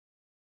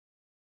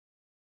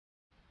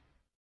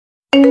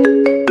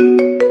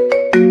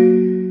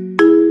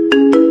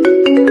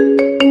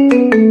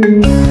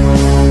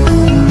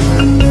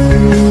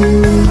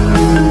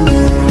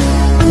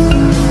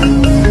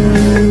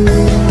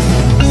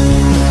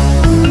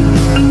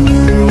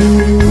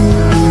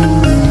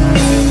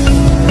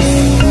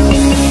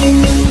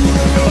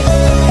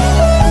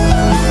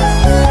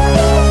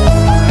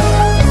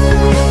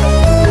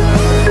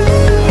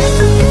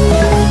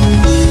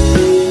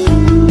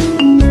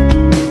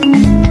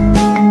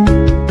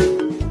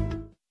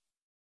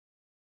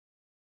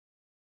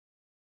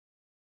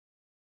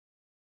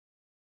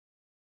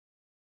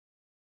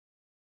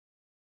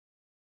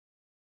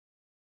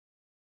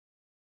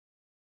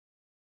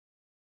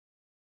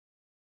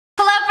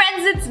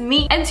It's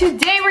me, and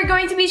today we're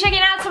going to be checking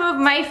out some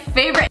of my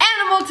favorite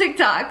animal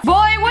TikToks.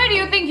 Boy, where do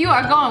you think you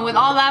are going with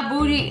all that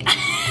booty?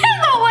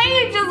 The way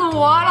he just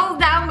waddles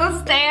down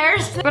the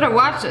stairs. Better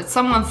watch it.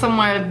 Someone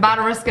somewhere is about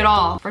to risk it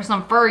all for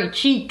some furry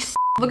cheeks.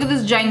 Look at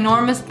this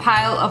ginormous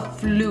pile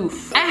of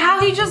floof. And how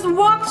he just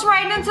walks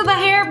right into the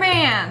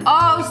hairband.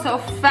 Oh, so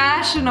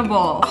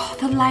fashionable. Oh,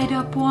 the light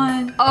up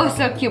one. Oh,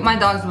 so cute. My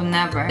dogs will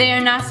never. They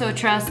are not so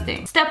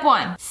trusting. Step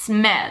 1,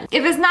 smell.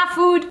 If it's not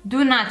food,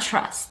 do not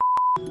trust.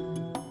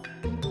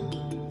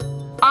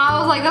 I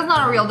was like, that's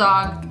not a real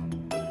dog.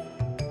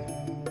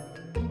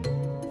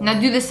 Now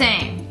do the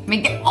same.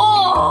 Make it.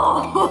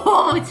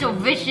 Oh, it's so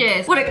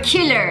vicious. What a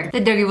killer. The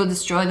doggy will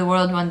destroy the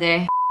world one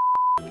day.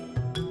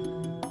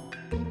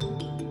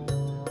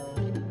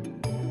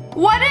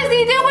 What is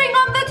he doing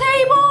on the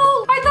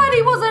table? I thought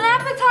he was an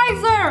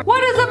appetizer.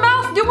 What is a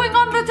mouse doing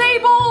on the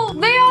table?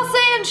 They all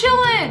saying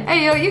chillin'.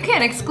 Hey, yo, you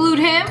can't exclude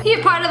him. He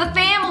a part of the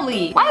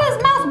family. Why is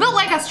this mouse built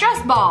like a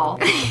stress ball?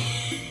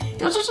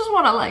 Don't you just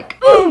wanna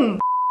like,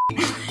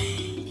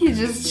 He's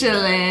just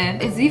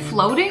chilling. Is he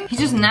floating? He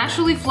just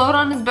naturally float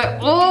on his back.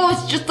 Oh,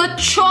 it's just a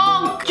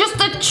chunk. Just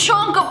a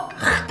chunk of...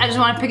 I just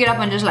want to pick it up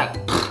and just like...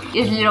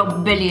 his little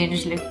belly and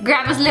just like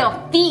grab his little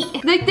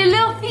feet. Like the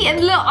little feet and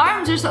the little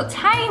arms are so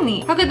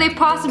tiny. How could they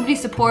possibly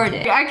support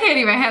it? I can't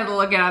even handle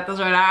looking at this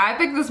right now. I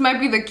think this might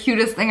be the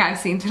cutest thing I've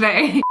seen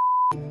today.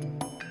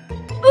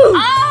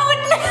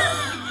 Oh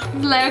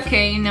no! Like,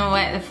 okay, you know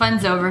what? The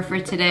fun's over for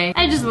today.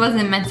 I just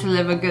wasn't meant to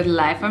live a good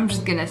life. I'm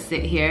just gonna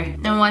sit here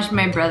and watch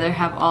my brother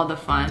have all the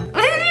fun.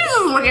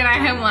 Just looking at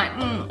him like,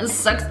 it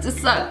sucks to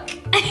suck.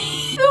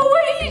 The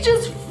way he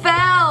just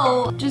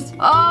fell. Just,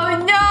 oh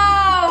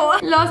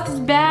no! Lost his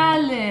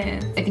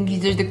balance. I think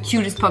these are the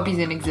cutest puppies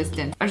in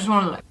existence. I just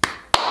wanna like,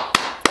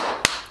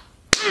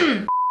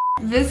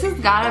 This has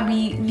gotta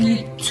be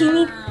the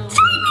teeniest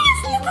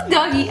little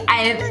doggy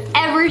I have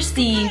ever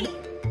seen.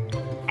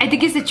 I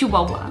think it's a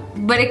Chihuahua,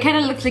 but it kind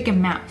of looks like a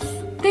mouse.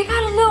 They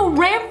got a little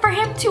ramp for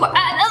him too, and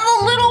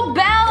a little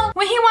bell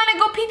when he want to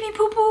go pee pee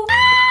poo poo.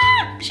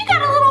 Ah, she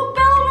got a little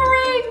bell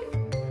ring.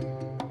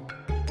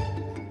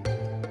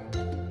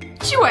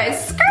 Chihuahua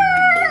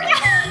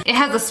skirt. It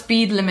has a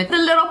speed limit. The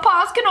little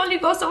paws can only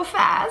go so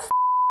fast.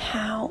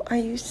 How are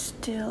you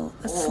still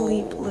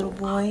asleep, little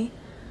boy?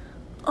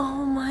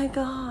 Oh my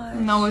gosh.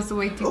 No, it's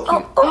way too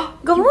cute.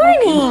 Good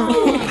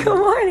morning. Good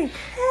morning.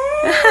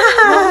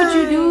 Why would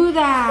you do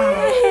that?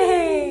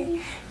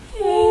 Hey.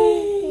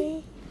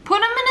 Hey. Put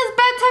him in his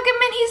bed, tuck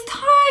him in, he's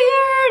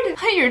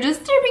tired. You're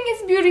disturbing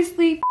his beauty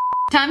sleep.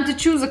 Time to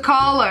choose a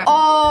collar.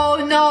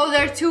 Oh no,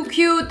 they're too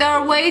cute.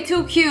 They're way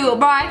too cute.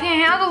 Bro, I can't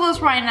handle this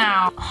right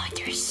now. Oh,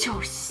 they're so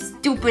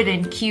stupid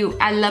and cute.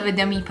 I love a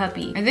dummy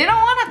puppy. And they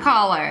don't want a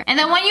collar. And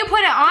then when you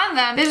put it on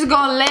them, they're just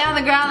gonna lay on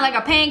the ground like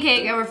a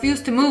pancake and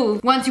refuse to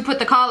move once you put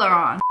the collar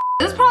on.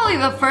 This is probably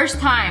the first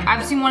time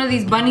I've seen one of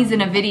these bunnies in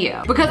a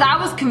video because I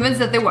was convinced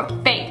that they were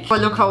fake.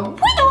 But look how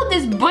little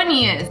this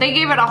bunny is. They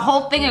gave it a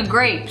whole thing of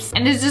grapes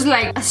and it's just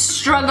like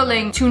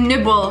struggling to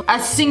nibble a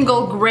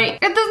single grape.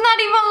 It does not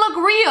even look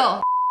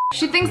real.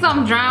 She thinks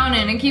I'm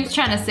drowning and keeps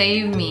trying to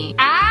save me.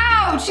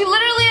 Ow! She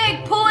literally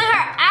like pulling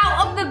her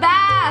out of the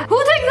bath.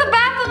 Who takes a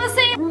bath in the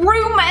same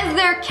room as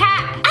their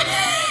cat?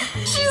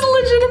 She's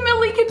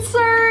legitimately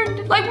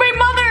concerned. Like, my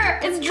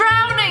mother is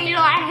drowning. You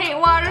know, I hate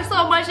water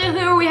so much, and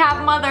here we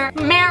have mother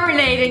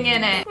marinating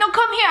in it. No,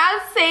 come here,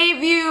 I'll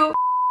save you.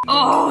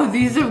 Oh,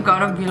 these have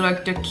gotta be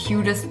like the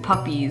cutest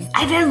puppies.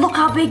 And then look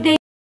how big they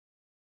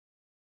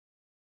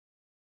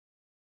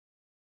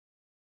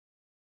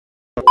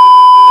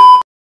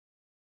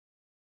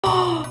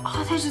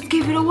Oh, they just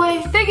gave it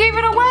away. They gave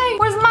it away.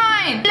 Where's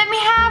mine? Let me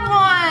have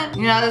one.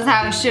 You know, that's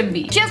how it should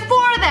be. She has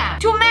 4 of them.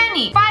 Too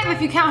many. 5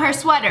 if you count her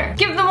sweater.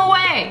 Give them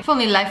away. If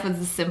only life was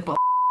this simple.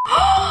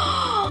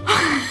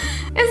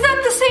 Is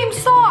that the same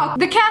sock?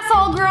 The cat's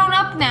all grown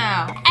up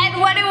now. And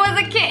when it was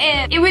a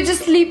kitten, it would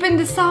just sleep in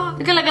the sock.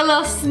 Looking like a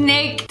little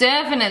snake.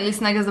 Definitely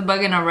snug as a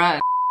bug in a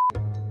rug.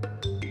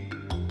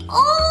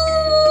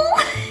 Oh,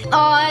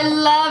 I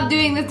love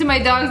doing this to my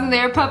dogs and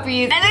their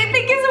puppies. And I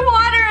think it's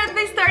water as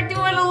they start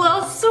doing a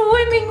little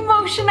swimming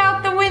motion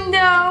out the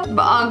window.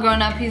 But all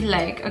grown up, he's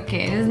like,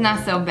 okay, this is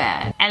not so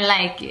bad. I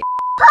like it.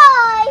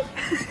 Hi.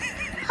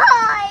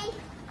 Hi.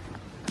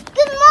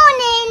 Good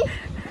morning.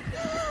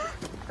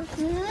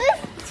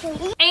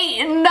 8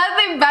 ain't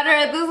nothing better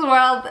in this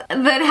world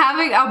than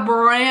having a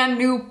brand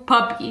new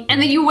puppy.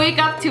 And then you wake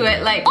up to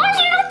it like, why do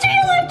you not treat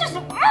it like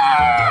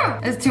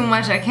this? It's too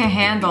much, I can't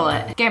handle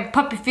it. Get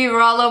puppy fever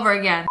all over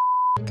again.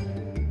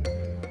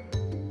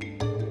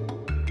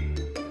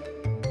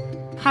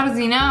 How does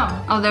he know?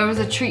 Oh, there was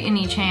a treat in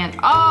each hand.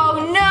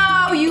 Oh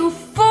no, you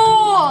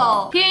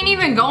fool! He ain't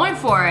even going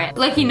for it.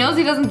 Like he knows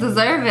he doesn't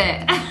deserve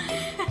it.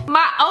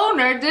 My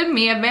owner did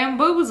me a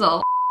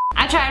bamboozle.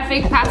 I tried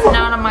fake passing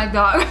out on my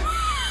dog.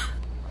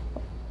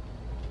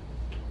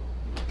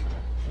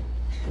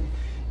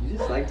 You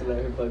just like to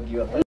let her bug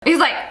you up. He's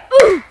like,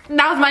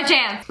 that was my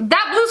chance.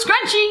 That blue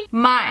scrunchie,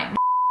 mine.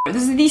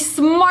 This is the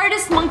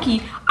smartest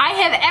monkey I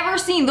have ever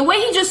seen. The way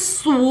he just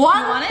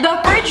swung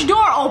the fridge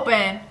door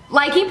open.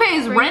 Like he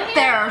pays rent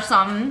there or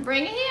something.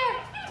 Bring it here.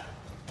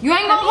 You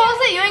ain't gonna close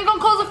it? You ain't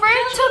gonna close the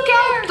fridge? Took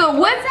out the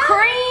whipped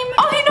cream.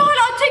 Oh, you know what?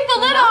 I'll take the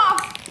lid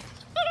off.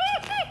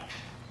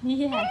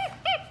 Yes.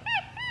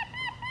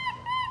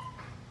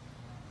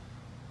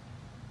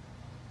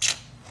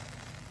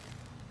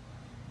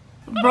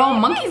 Bro,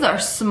 monkeys are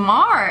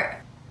smart.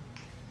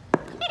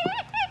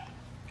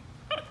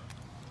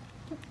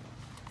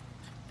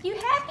 You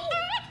happy?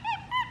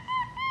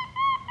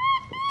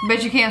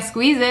 Bet you can't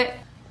squeeze it.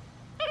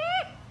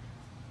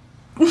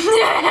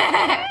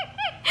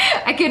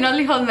 I can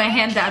only hold my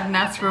hand out and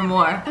ask for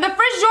more. The fridge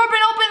door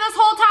been open this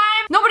whole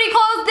time? Nobody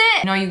closed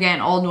it? No, you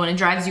getting old when it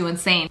drives you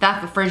insane.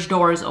 That the fridge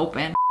door is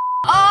open.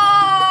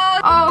 Oh,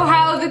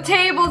 how the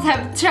tables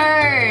have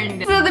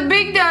turned. So the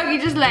big doggy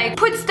just like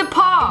puts the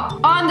paw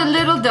on the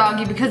little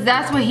doggy because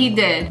that's what he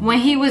did when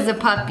he was a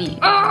puppy.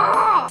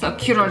 So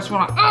cute, I just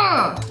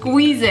wanna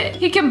squeeze it.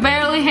 He can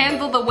barely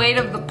handle the weight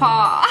of the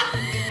paw.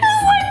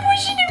 It's like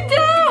pushing him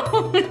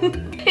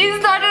down. He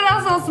started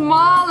out so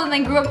small and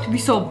then grew up to be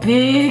so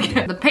big.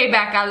 The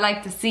payback I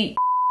like to see.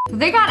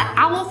 They got an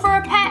owl for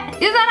a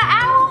pet. Is that an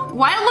owl?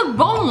 Why it look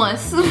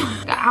boneless?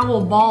 The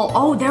owl ball.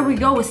 Oh, there we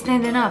go. It's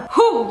standing up.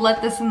 Who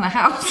let this in the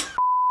house?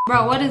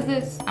 Bro, what is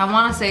this? I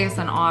want to say it's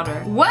an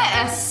otter. What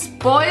a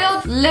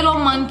spoiled little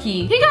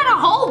monkey. He got a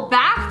whole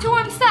bath to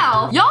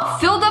himself. Y'all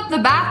filled up the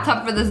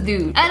bathtub for this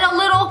dude. And a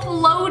little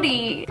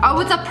floaty.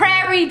 Oh, it's a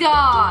prairie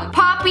dog.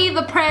 Poppy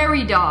the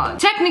prairie dog.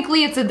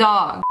 Technically, it's a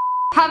dog.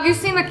 Have you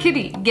seen a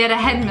kitty get a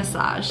head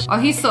massage? Oh,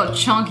 he's so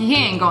chunky. He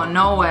ain't going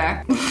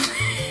nowhere.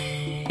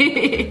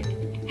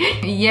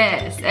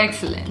 Yes,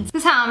 excellent.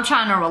 This is how I'm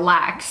trying to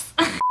relax.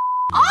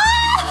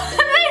 Oh,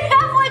 they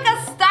have like a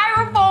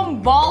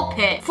styrofoam ball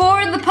pit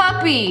for the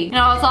puppy. You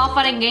know, it's all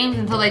fun and games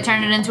until they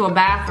turn it into a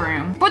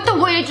bathroom. But the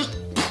way it just,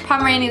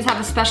 Pomeranians have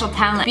a special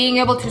talent, being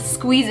able to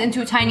squeeze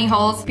into tiny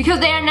holes because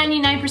they are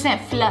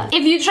 99% fluff.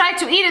 If you tried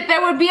to eat it,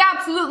 there would be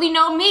absolutely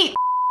no meat.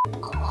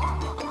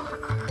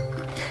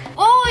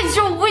 Oh, it's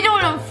so little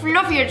and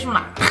fluffy. I just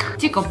wanna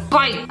take a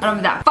bite out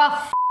of that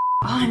fluff.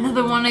 Oh,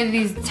 another one of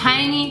these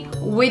tiny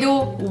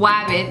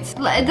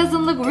𝒂𝒂𝒊𝒑𝒊𝒐𝒏. It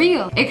doesn't look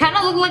real. It kind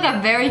of looks like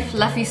a very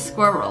fluffy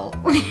squirrel.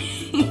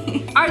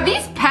 Are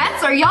these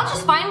pets? Are y'all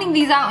just finding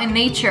these out in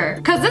nature?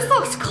 Because this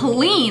looks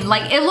clean.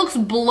 Like, it looks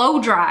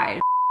blow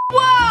dried.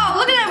 Whoa,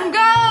 look at him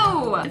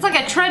go. It's like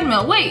a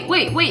treadmill. Wait.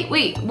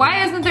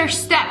 Why isn't there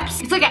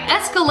steps? It's like an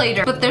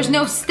escalator, but there's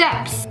no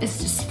steps. It's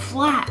just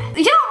flat. Y'all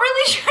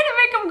really trying to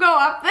make him go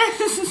up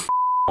this?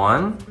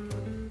 1,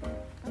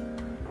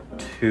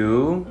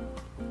 2,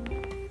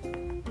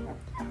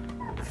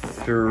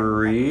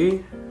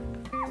 3.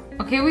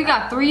 Okay, we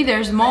got 3.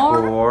 There's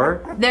more.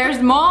 4.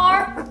 There's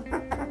more.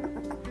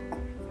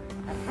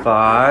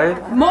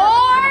 5. More.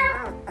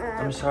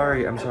 I'm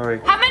sorry.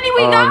 How many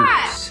we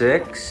got?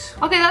 6.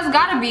 Okay, that's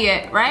gotta be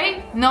it,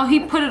 right? No, he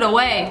put it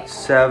away.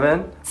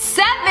 7.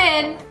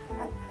 7.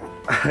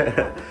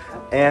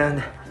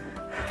 And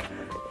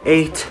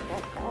 8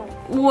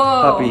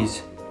 Whoa.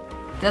 puppies.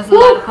 That's a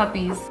lot of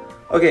puppies.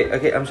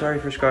 Okay, I'm sorry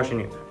for squashing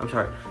you. I'm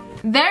sorry.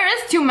 There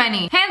is too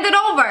many. Hand it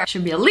over.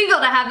 Should be illegal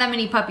to have that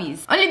many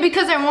puppies. Only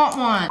because I want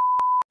one.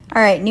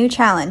 Alright, new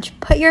challenge.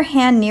 Put your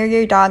hand near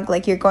your dog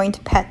like you're going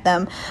to pet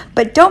them,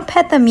 but don't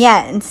pet them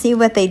yet and see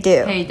what they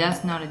do. Hey,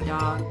 that's not a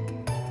dog.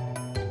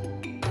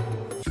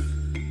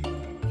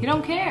 He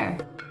don't care.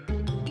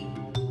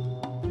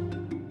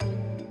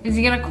 Is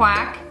he gonna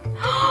quack?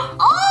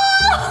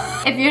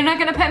 Oh! If you're not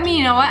gonna pet me,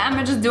 you know what? I'm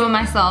gonna just do it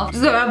myself.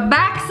 Just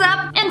backs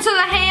up into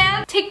the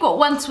hand. Take what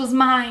once was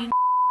mine.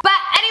 But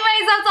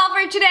anyways, that's all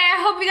for today.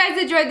 I hope you guys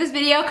enjoyed this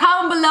video.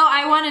 Comment below.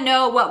 I want to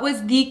know what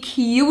was the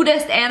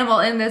cutest animal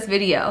in this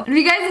video. If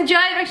you guys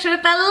enjoyed, make sure to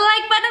hit that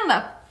like button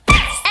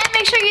and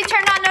make sure you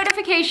turn on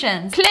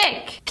notifications.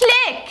 Click,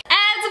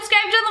 and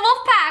subscribe to the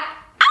Wolf Pack.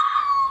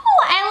 Ow!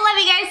 I love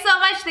you guys so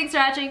much. Thanks for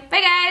watching.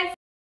 Bye, guys.